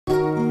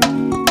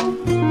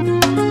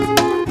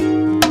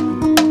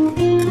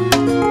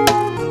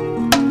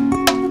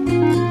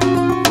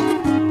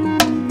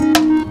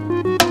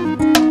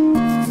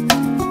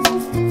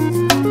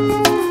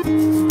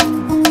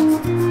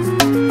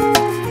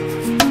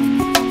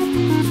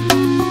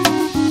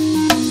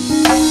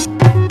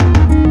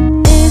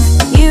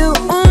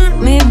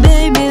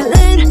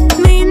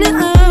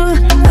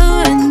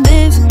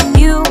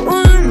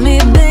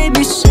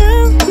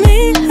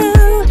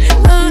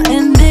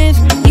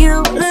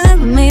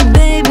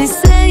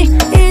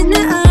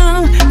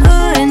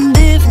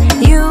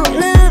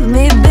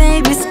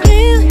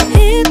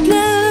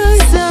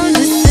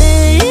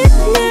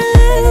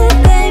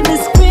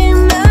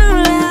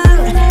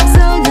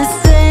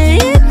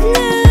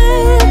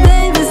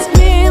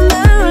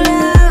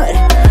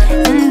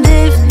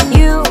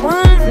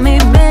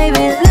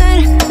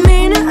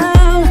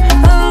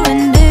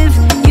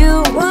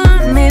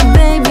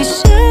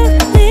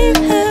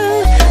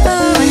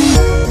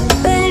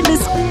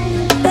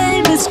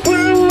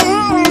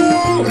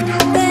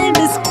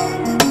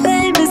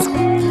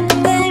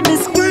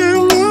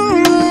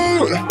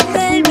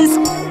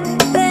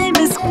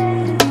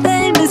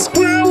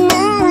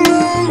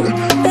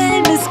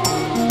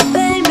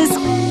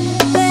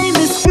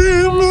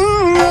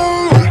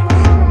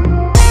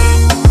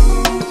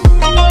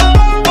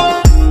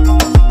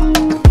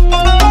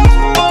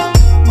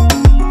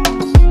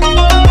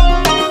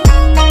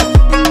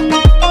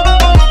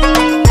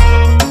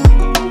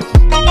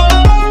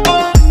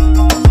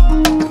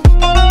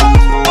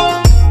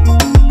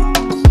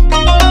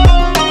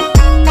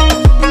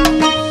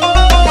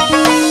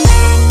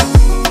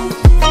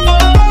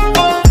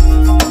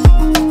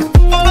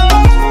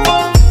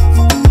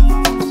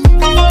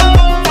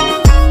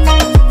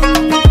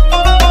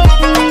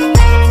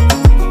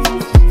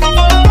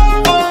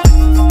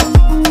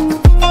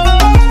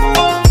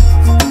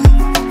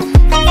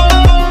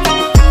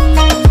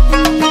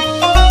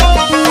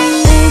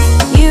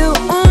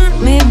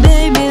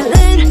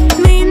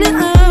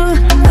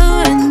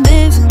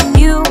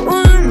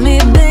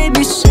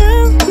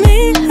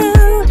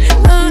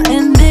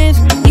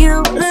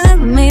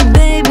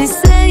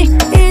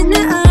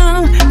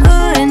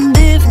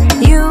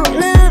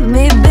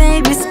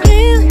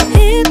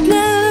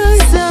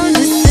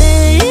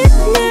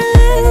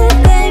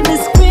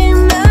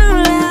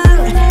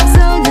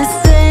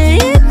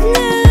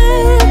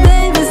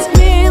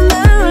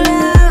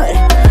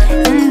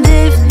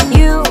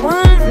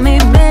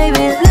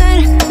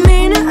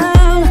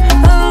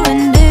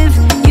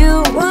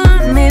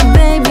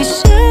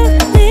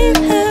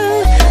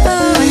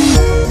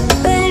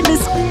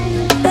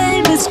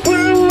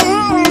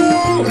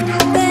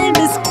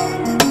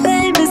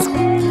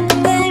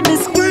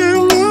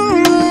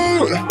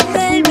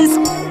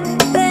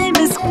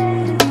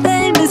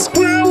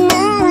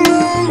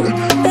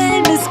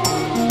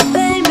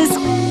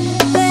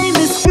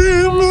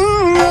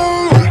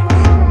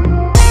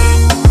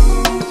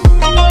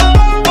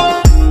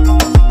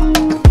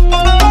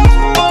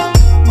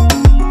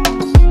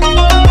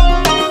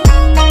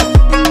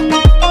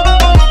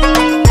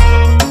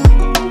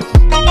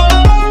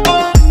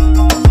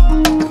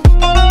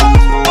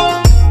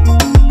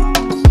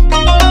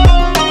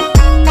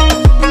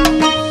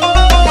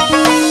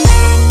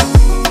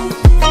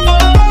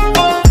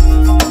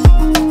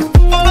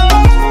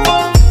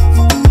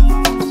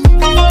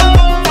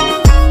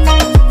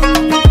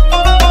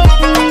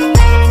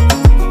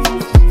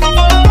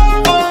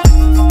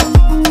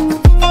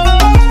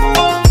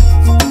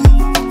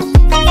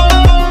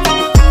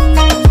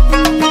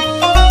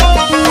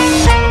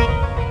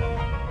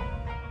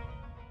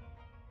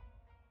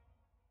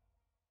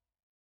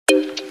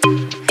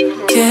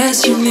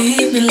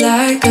need me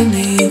like I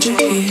need you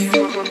here.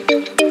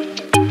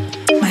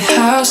 My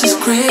house is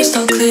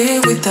crystal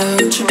clear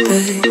without you,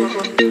 babe.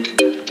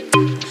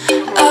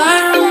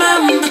 I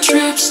remember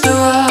trips to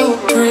our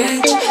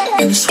bridge,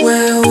 and I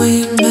swear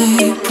we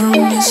made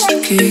promise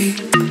to keep.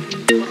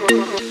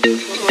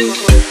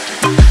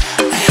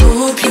 I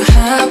hope you're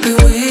happy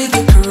with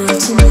your girl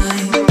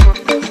tonight.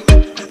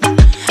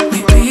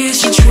 Maybe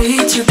she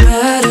treats you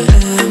better,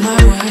 am I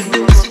right?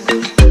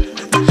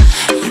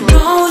 You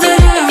know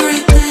that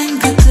everything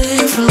could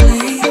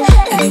differently,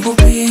 and it will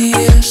be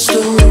a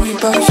story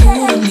about you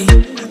and me.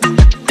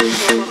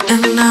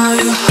 And now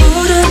you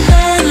hold her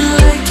hand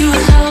like you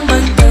held my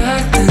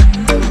back then.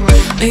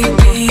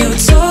 Maybe you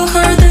told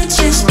her that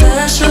she's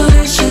special,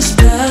 that she's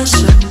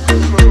special.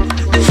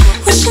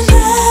 Wish you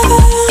never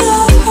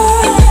loved her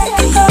like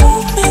you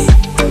love me.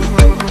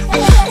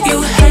 You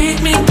hate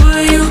me,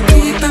 but you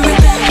keep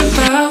everything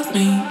about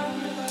me.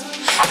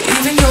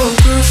 Even your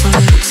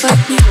girlfriend looks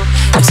like me.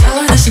 You tell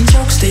her the same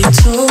jokes they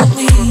told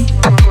me.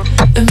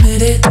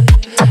 Admit it,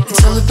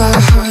 it's all about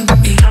her and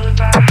me.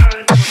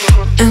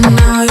 And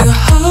now you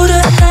hold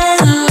her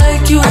hand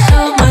like you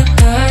held my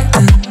back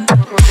then.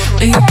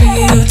 Maybe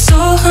you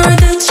told her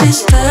that she's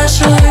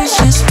special, that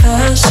she's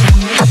special.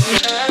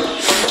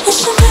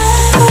 Wish you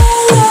never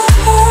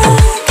loved her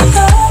like you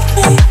love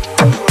me.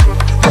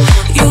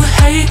 You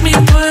hate me,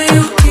 but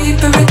you keep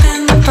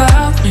everything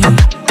about me.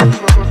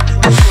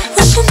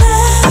 Wish you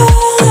never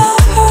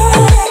loved her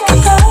like you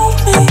love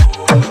me.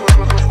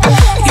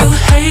 You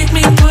hate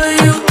me, but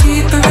you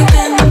keep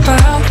everything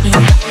about me.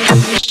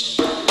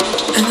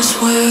 And I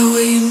swear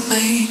we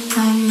made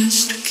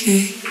promise to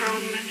keep.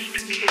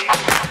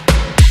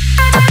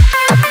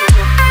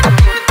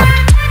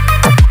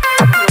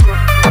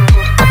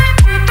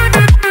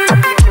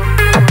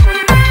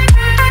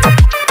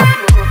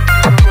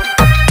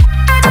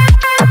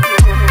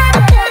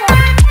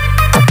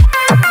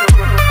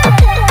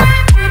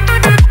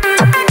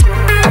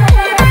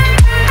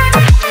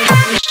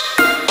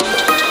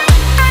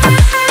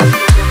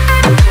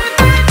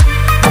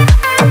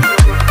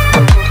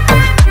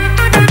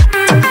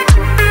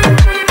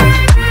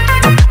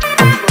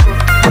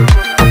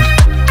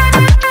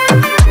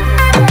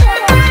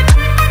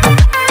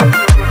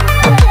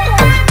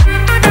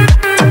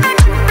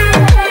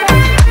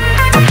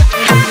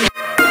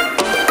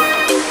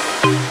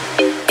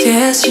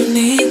 Guess you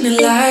need me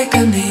like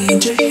I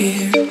need you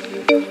here.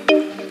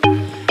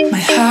 My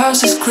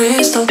house is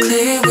crystal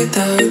clear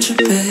without you,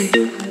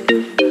 babe.